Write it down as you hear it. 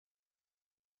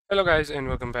Hello guys and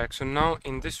welcome back. So now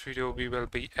in this video we will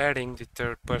be adding the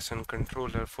third person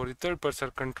controller. For the third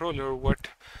person controller, what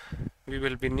we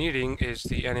will be needing is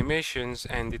the animations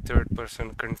and the third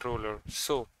person controller.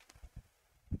 So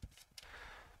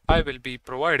I will be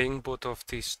providing both of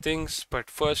these things, but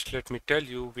first let me tell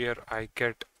you where I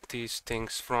get these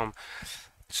things from.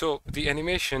 So the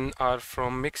animation are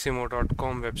from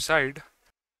miximo.com website,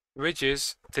 which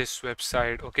is this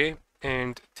website, okay?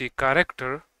 And the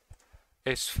character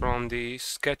is from the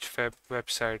Sketchfab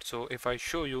website. So if I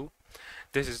show you,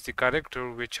 this is the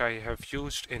character which I have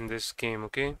used in this game,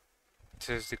 okay? This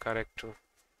is the character.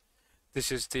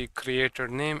 This is the creator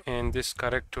name, and this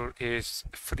character is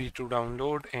free to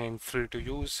download and free to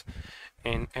use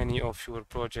in any of your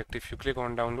project. If you click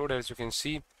on download, as you can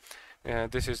see,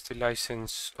 this is the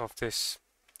license of this,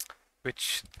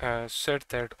 which said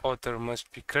that author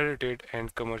must be credited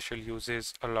and commercial use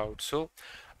is allowed. So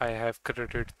I have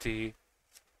credited the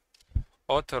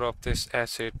author of this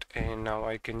asset and now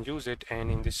I can use it, and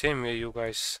in the same way you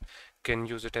guys can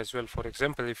use it as well. For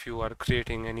example, if you are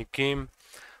creating any game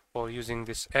or using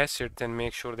this asset, then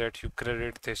make sure that you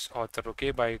credit this author,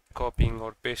 okay, by copying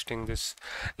or pasting this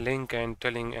link and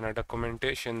telling in a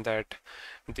documentation that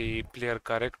the player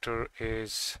character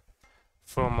is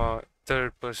from a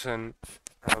third person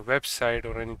website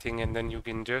or anything, and then you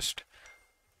can just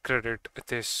credit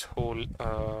this whole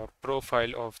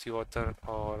profile of the author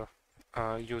or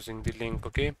using the link,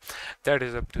 okay? That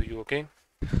is up to you, okay?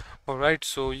 Alright,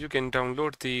 so you can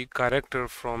download the character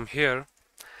from here,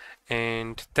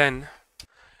 and then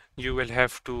you will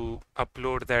have to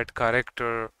upload that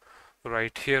character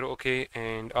right here, okay?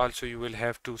 And also you will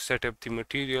have to set up the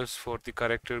materials for the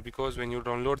character, because when you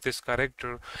download this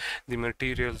character the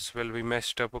materials will be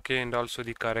messed up, okay? And also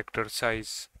the character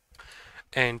size,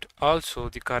 and also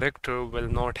the character will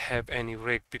not have any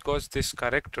rig, because this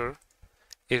character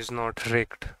is not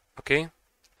rigged, okay?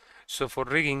 So for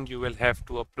rigging you will have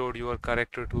to upload your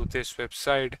character to this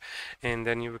website, and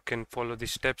then you can follow the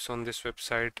steps on this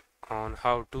website on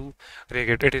how to rig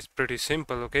it. It is pretty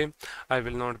simple, okay? I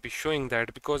will not be showing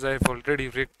that because I have already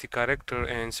rigged the character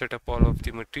and set up all of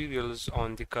the materials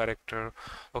on the character,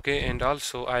 okay? And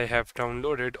also I have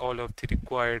downloaded all of the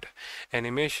required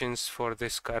animations for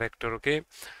this character, okay,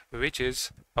 which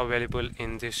is available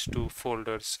in these two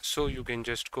folders. So you can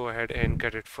just go ahead and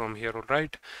get it from here. All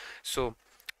right, so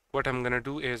what I'm gonna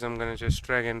do is I'm gonna just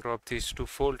drag and drop these two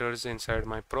folders inside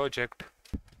my project,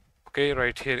 okay?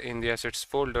 Right here in the assets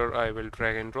folder I will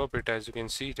drag and drop it. As you can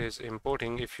see, it is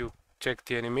importing. If you check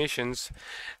the animations,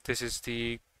 this is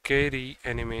the carry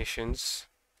animations,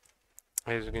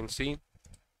 as you can see,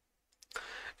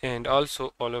 and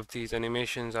also all of these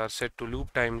animations are set to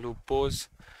loop time, loop pose.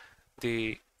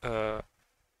 The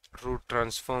root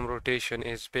transform rotation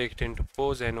is baked into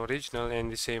pose and original,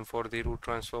 and the same for the root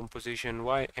transform position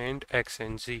Y and X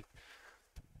and Z.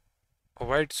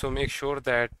 Alright, so make sure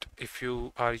that if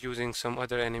you are using some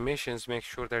other animations, make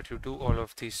sure that you do all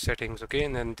of these settings, okay?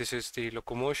 And then this is the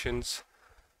locomotions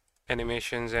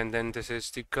animations, and then this is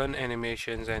the gun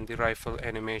animations and the rifle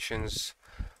animations.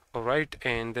 Alright,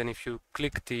 and then if you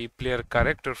click the player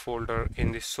character folder,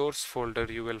 in the source folder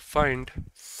you will find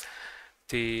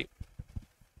the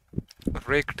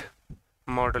rigged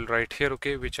model right here,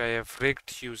 okay, which I have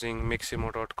rigged using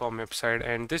miximo.com website,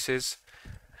 and this is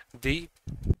the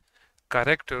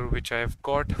character which I have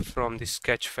got from the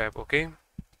Sketchfab, okay,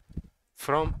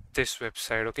 from this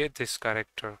website, okay. This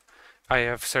character I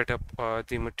have set up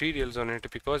the materials on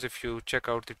it, because if you check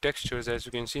out the textures, as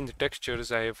you can see in the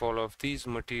textures, I have all of these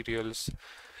materials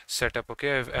set up,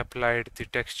 okay. I've applied the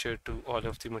texture to all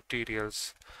of the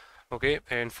materials, okay.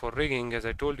 And for rigging, as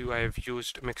I told you, I have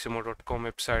used miximo.com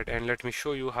website, and let me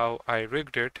show you how I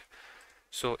rigged it.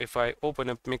 So if I open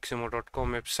up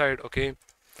miximo.com website, okay,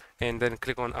 and then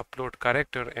click on upload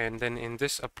character, and then in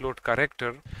this upload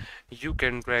character you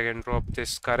can drag and drop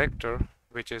this character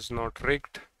which is not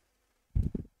rigged,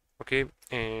 okay.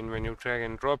 And when you drag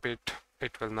and drop it,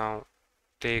 it will now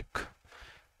take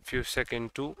few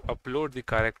seconds to upload the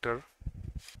character.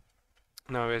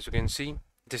 Now as you can see,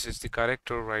 this is the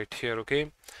character right here,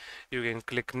 okay. You can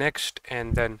click next,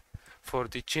 and then for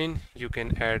the chin you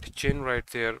can add chin right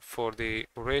there. For the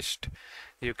wrist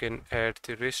you can add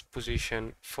the wrist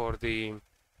position. For the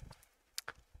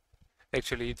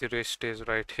actually the wrist is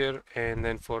right here, and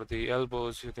then for the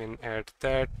elbows you can add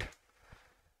that.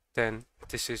 Then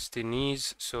this is the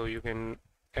knees, so you can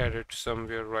add it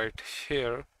somewhere right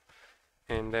here,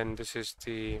 and then this is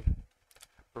the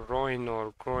groin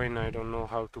or groin, I don't know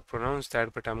how to pronounce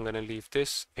that, but I'm gonna leave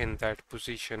this in that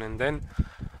position, and then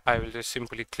I will just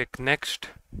simply click next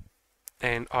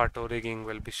and auto rigging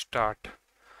will be start.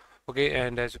 Okay,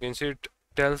 and as you can see, it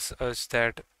tells us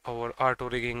that our auto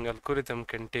rigging algorithm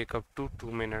can take up to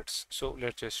 2 minutes. So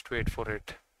let's just wait for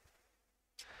it.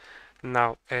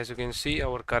 Now, as you can see,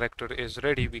 our character is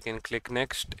ready. We can click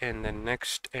next and then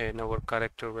next, and our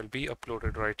character will be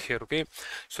uploaded right here. Okay,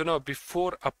 so now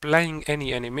before applying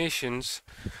any animations,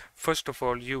 first of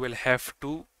all, you will have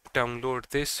to download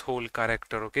this whole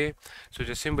character. Okay, so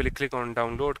just simply click on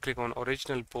download, click on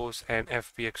original pose and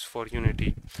FBX for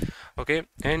Unity. Okay,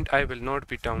 and I will not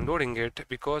be downloading it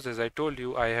because, as I told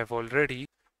you, I have already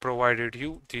provided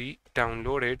you the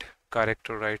downloaded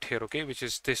character right here. Okay, which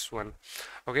is this one.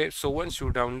 Okay, so once you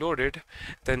download it,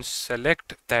 then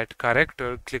select that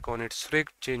character, click on its rig,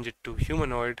 change it to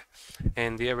humanoid,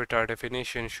 and the avatar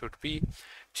definition should be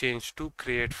changed to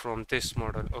create from this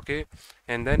model. Okay,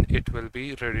 and then it will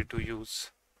be ready to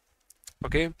use.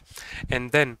 Okay,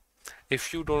 and then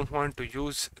if you don't want to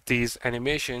use these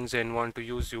animations and want to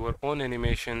use your own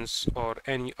animations or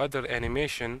any other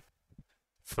animation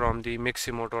from the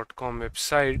miximo.com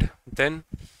website, then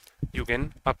you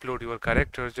can upload your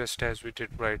character just as we did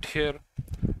right here.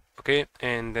 Okay,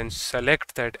 and then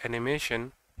select that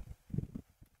animation.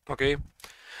 Okay,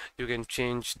 you can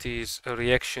change these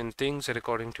reaction things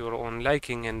according to your own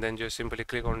liking, and then just simply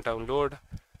click on download,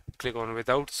 click on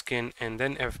without skin, and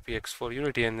then FBX for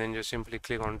Unity, and then just simply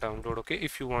click on download. Okay,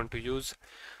 if you want to use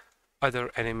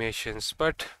other animations,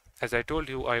 but as I told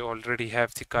you, I already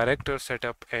have the character set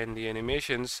up and the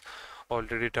animations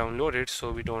already downloaded,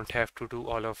 so we don't have to do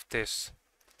all of this.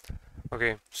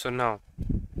 Okay, so now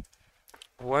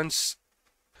once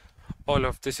all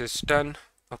of this is done,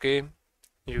 okay,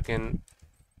 you can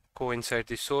go inside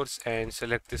the source and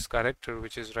select this character,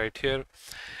 which is right here.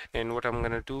 And what I'm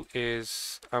gonna do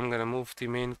is I'm gonna move the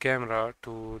main camera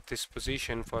to this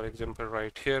position, for example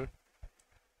right here.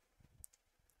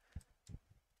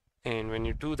 And when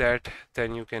you do that,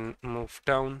 then you can move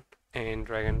down and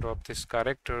drag and drop this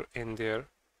character in there,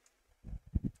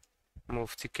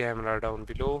 move the camera down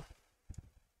below,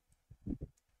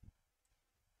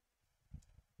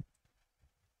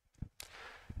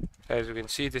 as you can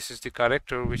see, this is the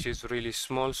character, which is really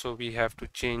small, so we have to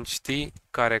change the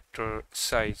character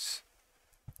size.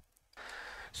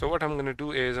 So what I'm going to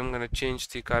do is I'm going to change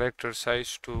the character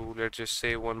size to, let's just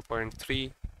say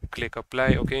 1.3, click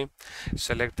apply. Okay,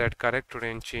 select that character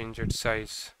and change its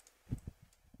size.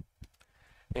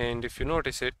 And if you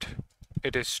notice it,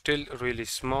 it is still really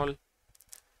small,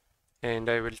 and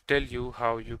I will tell you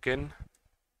how you can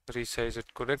resize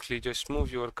it correctly. Just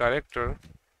move your character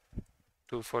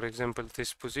to, for example,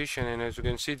 this position, and as you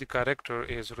can see, the character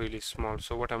is really small.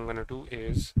 So what I'm going to do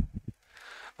is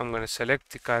I'm going to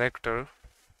select the character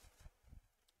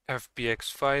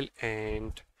FBX file,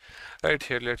 and right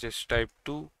here let's just type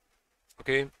 2.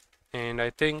 Okay, and I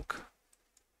think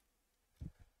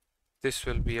this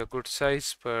will be a good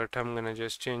size, but I'm gonna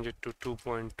just change it to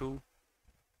 2.2,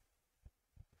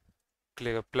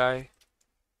 click apply.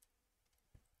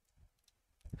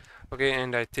 Okay,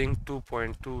 and I think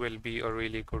 2.2 will be a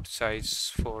really good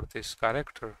size for this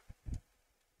character.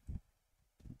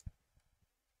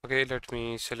 Okay, let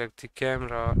me select the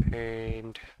camera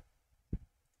and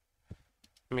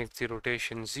make the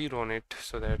rotation 0 on it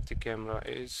so that the camera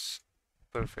is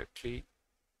perfectly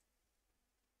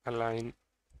aligned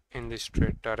in the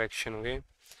straight direction. Okay,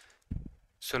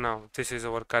 so now this is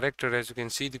our character. As you can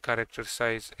see, the character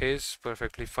size is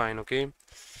perfectly fine. Okay,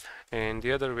 and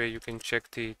the other way you can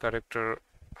check the character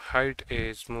height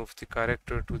is move the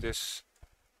character to this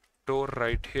door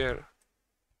right here.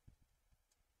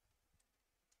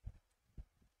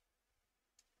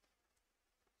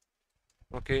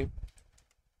 Okay,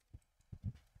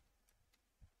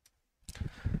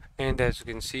 and as you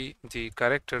can see, the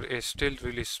character is still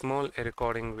really small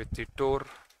according with the door,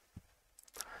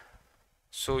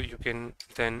 so you can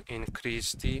then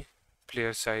increase the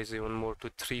player size even more to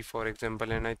 3, for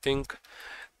example, and I think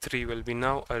 3 will be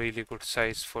now a really good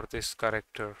size for this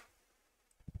character.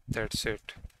 That's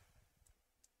it.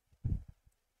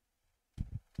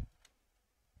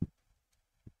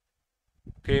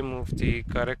 Okay, move the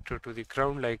character to the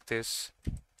ground like this,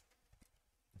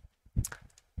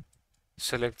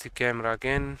 select the camera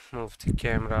again, move the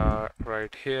camera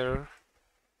right here,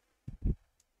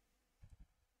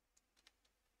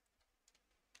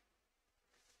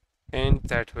 and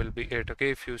that will be it. Okay,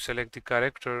 if you select the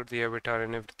character, the avatar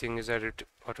and everything is added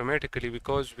automatically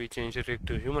because we changed it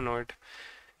to humanoid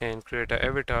and create an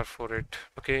avatar for it.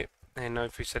 Okay, and now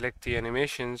if we select the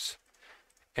animations,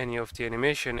 any of the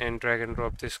animation, and drag and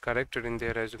drop this character in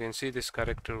there, as you can see, this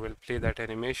character will play that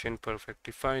animation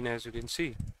perfectly fine, as you can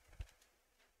see.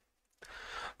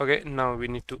 Okay, now we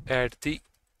need to add the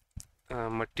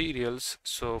materials.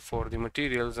 So for the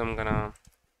materials, I'm gonna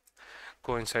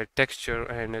go inside texture,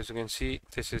 and as you can see,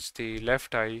 this is the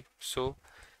left eye. So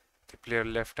the player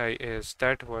left eye is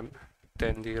that one.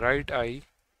 Then the right eye.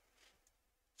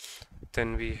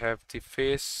 Then we have the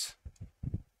face.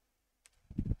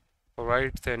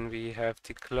 Alright, then we have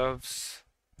the gloves.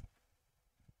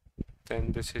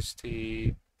 Then this is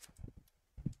the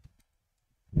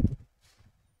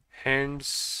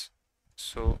hands.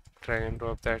 So drag and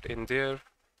drop that in there.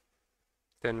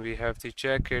 Then we have the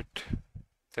jacket.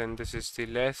 Then this is the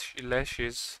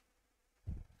lashes.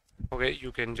 Okay,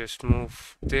 you can just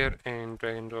move there and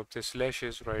drag and drop this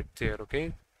lashes right there.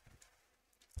 Okay.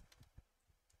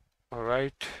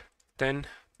 Alright, then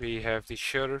we have the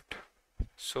shirt.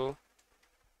 So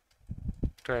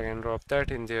drag and drop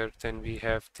that in there. Then we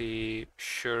have the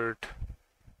shirt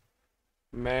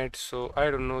mat. So I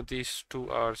don't know, these two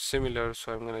are similar,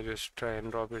 so I'm gonna just try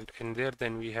and drop it in there.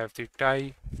 Then we have the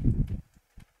tie.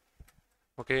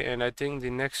 Okay, and I think the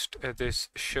next this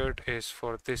shirt is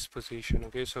for this position.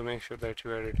 Okay, so make sure that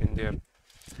you add it in there.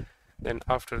 Then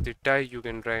after the tie, you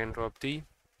can drag and drop the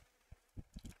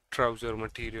trouser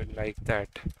material like that,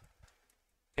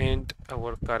 and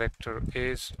our character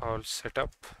is all set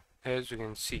up, as you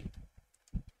can see.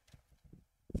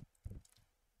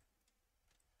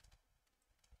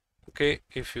 Okay,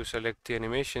 if you select the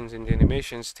animations, in the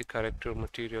animations the character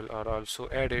material are also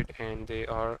added, and they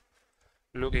are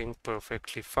looking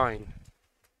perfectly fine.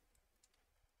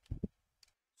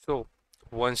 So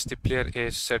once the player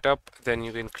is set up, then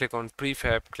you can click on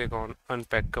prefab, click on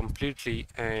unpack completely,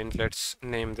 and let's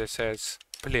name this as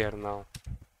player now.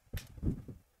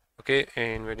 Okay,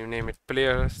 and when you name it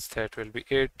player, that will be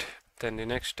it. Then the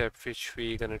next step which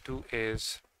we gonna do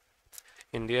is,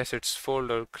 in the assets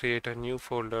folder, create a new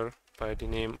folder by the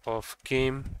name of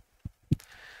game,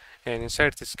 and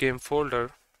inside this game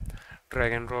folder,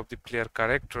 drag and drop the player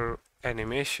character,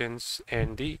 animations,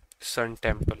 and the sun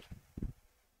temple.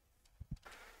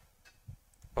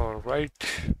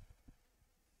 Alright,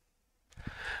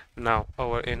 now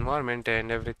our environment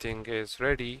and everything is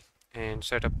ready and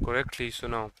set up correctly. So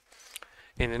now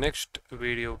in the next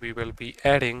video we will be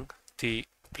adding the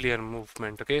player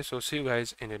movement. Okay, so see you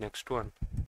guys in the next one.